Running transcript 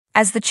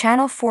As the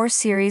Channel 4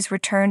 series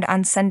returned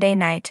on Sunday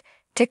night,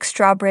 Dick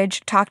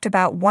Strawbridge talked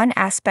about one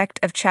aspect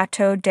of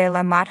Chateau de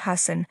la Motte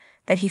Husson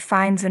that he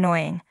finds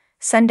annoying.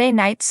 Sunday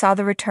night saw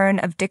the return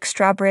of Dick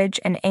Strawbridge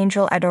and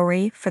Angel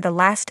Adori for the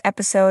last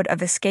episode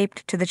of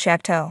Escaped to the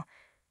Chateau.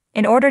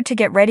 In order to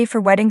get ready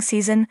for wedding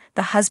season,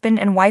 the husband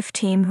and wife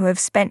team, who have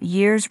spent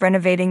years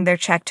renovating their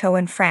chateau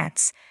in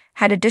France,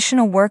 had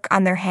additional work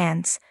on their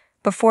hands.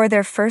 Before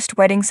their first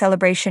wedding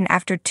celebration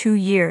after 2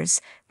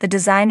 years, the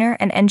designer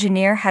and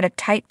engineer had a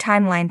tight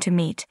timeline to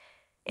meet.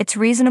 It's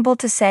reasonable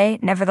to say,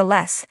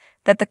 nevertheless,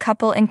 that the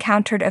couple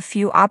encountered a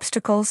few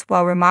obstacles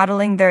while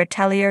remodeling their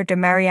Atelier de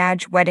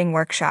Mariage wedding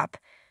workshop.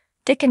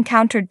 Dick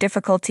encountered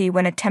difficulty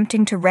when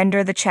attempting to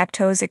render the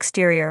chateau's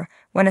exterior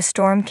when a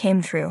storm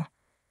came through.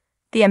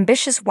 The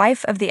ambitious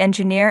wife of the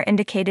engineer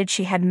indicated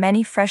she had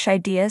many fresh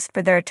ideas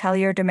for their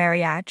Atelier de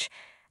Mariage,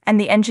 and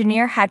the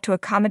engineer had to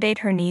accommodate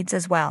her needs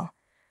as well.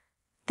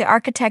 The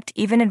architect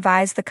even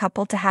advised the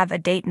couple to have a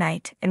date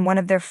night in one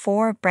of their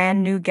 4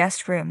 brand-new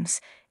guest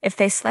rooms. If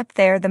they slept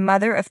there, the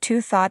mother of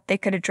 2 thought they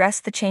could address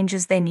the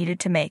changes they needed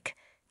to make.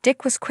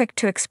 Dick was quick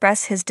to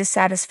express his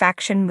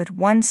dissatisfaction with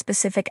one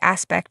specific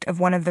aspect of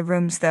one of the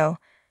rooms, though.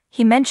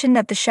 He mentioned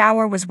that the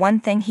shower was one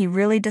thing he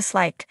really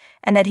disliked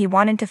and that he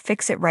wanted to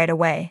fix it right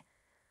away.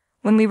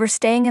 When we were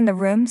staying in the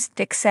rooms,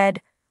 Dick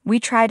said, "We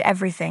tried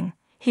everything."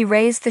 He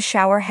raised the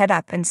shower head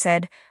up and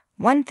said,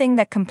 "One thing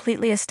that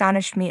completely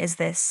astonished me is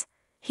this."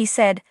 He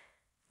said,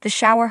 "The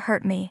shower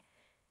hurt me.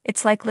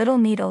 It's like little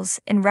needles,"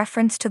 in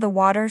reference to the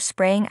water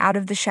spraying out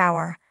of the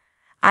shower.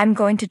 "I'm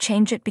going to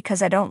change it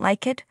because I don't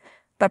like it,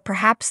 but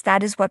perhaps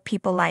that is what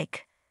people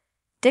like."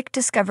 Dick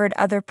discovered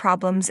other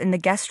problems in the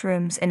guest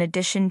rooms in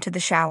addition to the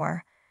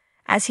shower.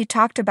 As he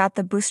talked about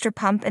the booster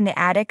pump in the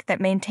attic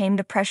that maintained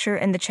the pressure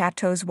in the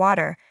chateau's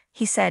water,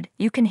 he said,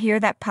 "You can hear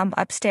that pump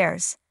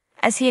upstairs."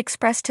 As he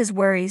expressed his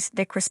worries,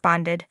 Dick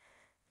responded,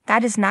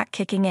 "That is not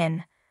kicking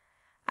in.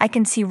 I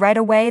can see right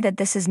away that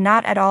this is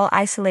not at all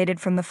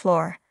isolated from the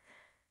floor.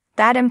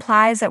 That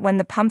implies that when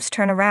the pumps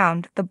turn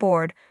around, the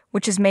board,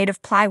 which is made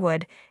of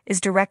plywood,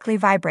 is directly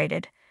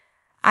vibrated.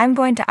 I'm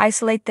going to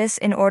isolate this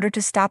in order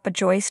to stop a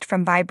joist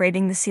from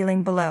vibrating the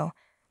ceiling below."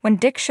 When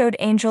Dick showed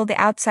Angel the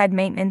outside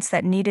maintenance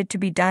that needed to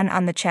be done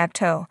on the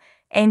chateau,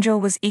 Angel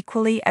was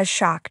equally as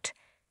shocked.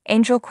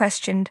 Angel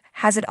questioned,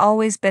 "Has it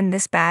always been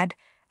this bad?"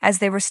 as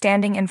they were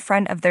standing in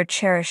front of their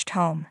cherished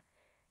home.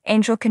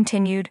 Angel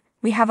continued,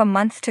 "We have a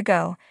month to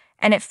go,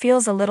 and it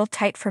feels a little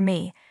tight for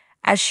me,"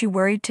 as she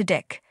worried to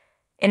Dick.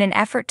 In an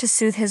effort to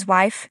soothe his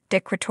wife,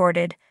 Dick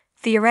retorted,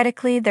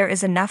 "Theoretically, there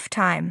is enough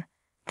time."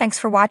 Thanks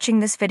for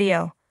watching this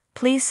video.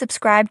 Please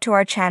subscribe to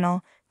our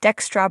channel, Dick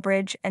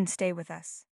Strawbridge, and stay with us.